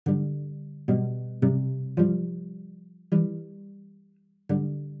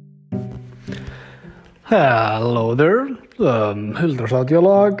Hello there,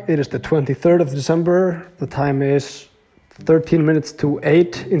 Huldarsradiolog. It is the 23rd of December. The time is 13 minutes to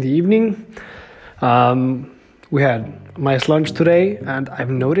 8 in the evening. We had a nice lunch today, and I've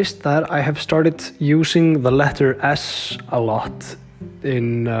noticed that I have started using the letter S a lot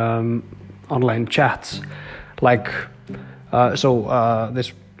in online chats.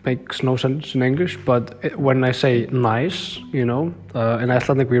 This makes no sense in English, but when I say nice, in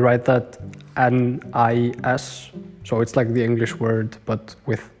Icelandic we write that N-I-S, so it's like the English word but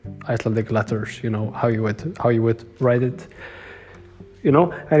with Icelandic letters, how you would write it,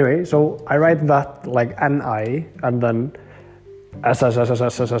 Anyway, so I write that like N-I and then S,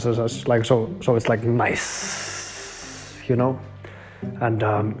 like so it's like nice, and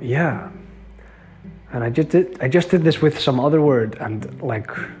and I just did this with some other word, and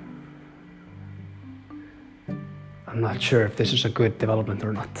I'm not sure if this is a good development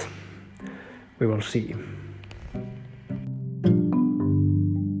or not. We will see.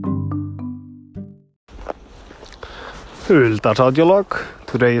 Huldarsradiolog.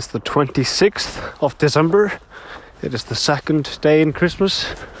 Today is the 26th of December. It is the second day in Christmas.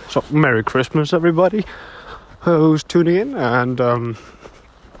 So Merry Christmas, everybody who's tuning in. And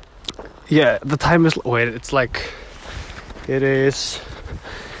the time is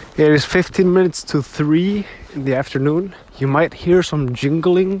it is 15 minutes to 3 in the afternoon. You might hear some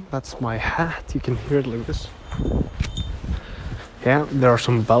jingling. That's my hat. You can hear it like this. Yeah, there are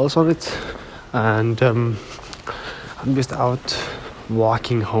some bells on it. And I'm just out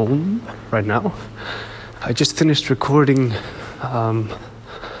walking home right now. I just finished recording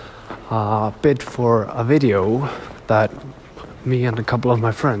a bit for a video that me and a couple of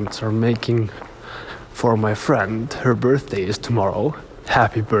my friends are making for my friend. Her birthday is tomorrow.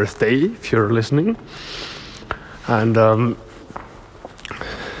 Happy birthday if you're listening. And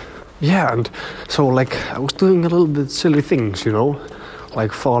and so I was doing a little bit silly things,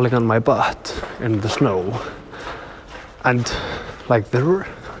 like falling on my butt in the snow. And there were,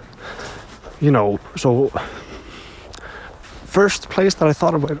 so first place that I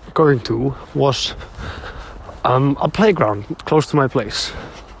thought about going to was a playground close to my place.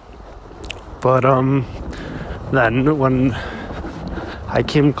 But then when I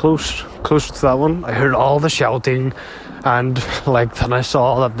came close to that one, I heard all the shouting, and then I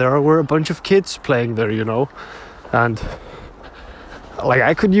saw that there were a bunch of kids playing there, and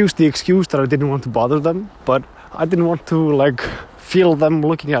I could use the excuse that I didn't want to bother them, but I didn't want to feel them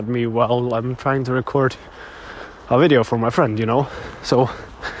looking at me while I'm trying to record a video for my friend, so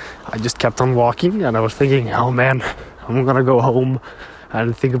I just kept on walking, and I was thinking, oh man, I'm gonna go home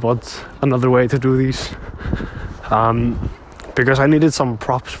and think about another way to do these, because I needed some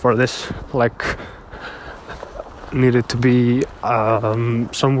props for this, needed to be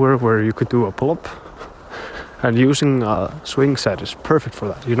somewhere where you could do a pull-up, and using a swing set is perfect for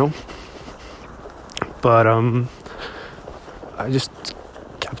that, but I just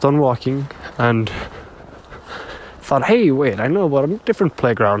kept on walking and thought, hey, wait, I know about a different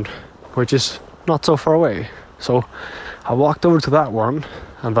playground which is not so far away. So I walked over to that one,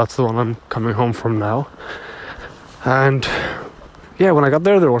 and that's the one I'm coming home from now. And when I got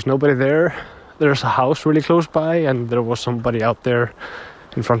there was nobody there. There's a house really close by, and there was somebody out there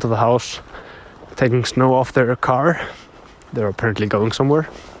in front of the house taking snow off their car. They're apparently going somewhere.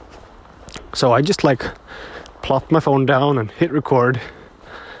 So I just plopped my phone down and hit record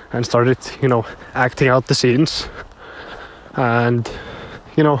and started, acting out the scenes. And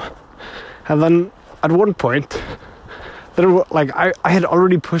and then at one point there were I had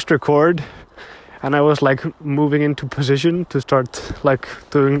already pushed record, and I was moving into position to start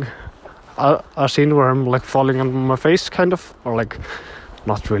doing a scene where I'm falling on my face, kind of, or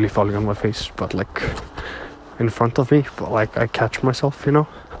not really falling on my face, but in front of me, but I catch myself,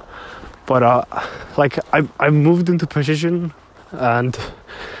 but I moved into position, and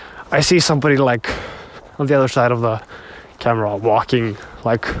I see somebody on the other side of the camera walking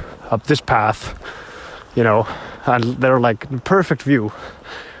up this path, and they're in perfect view,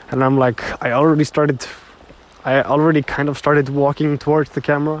 and I'm I already kind of started walking towards the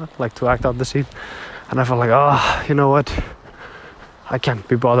camera, to act out the scene, and I felt you know what, I can't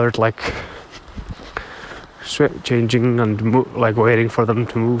be bothered changing and waiting for them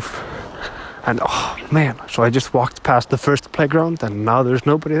to move. And oh man, so I just walked past the first playground, and now there's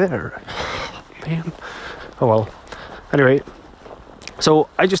nobody there. Man, oh well. Anyway, so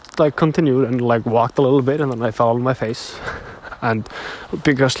I just continued and walked a little bit, and then I fell on my face, and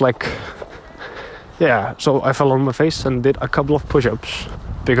because so I fell on my face and did a couple of push-ups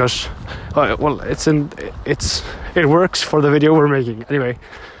because it works for the video we're making anyway.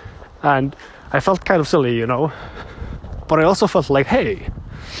 And I felt kind of silly, you know, but I also felt like, hey,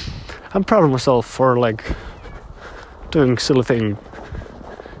 I'm proud of myself for like doing a silly thing,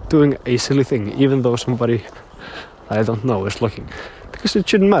 even though somebody I don't know is looking, because it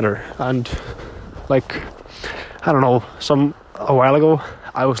shouldn't matter. And like, I don't know, a while ago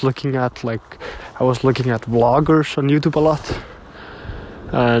I was looking at vloggers on YouTube a lot,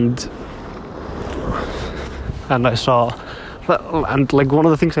 and I saw that, and like one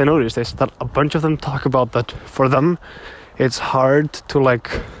of the things I noticed is that a bunch of them talk about that for them it's hard to like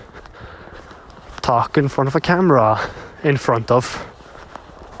talk in front of a camera in front of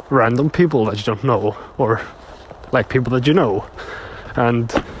random people that you don't know, or like people that you know.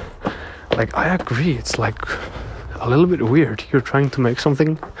 And like, I agree, it's like a little bit weird. You're trying to make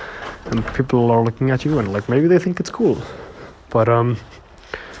something and people are looking at you and like maybe they think it's cool, but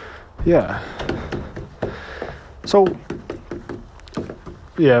yeah. So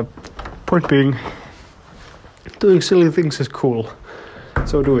yeah, point being, doing silly things is cool,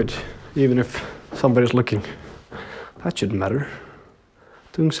 so do it even if somebody's looking. That shouldn't matter.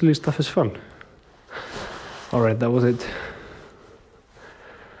 Doing silly stuff is fun. Alright, that was it.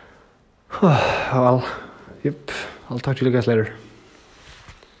 Well, yep, I'll talk to you guys later.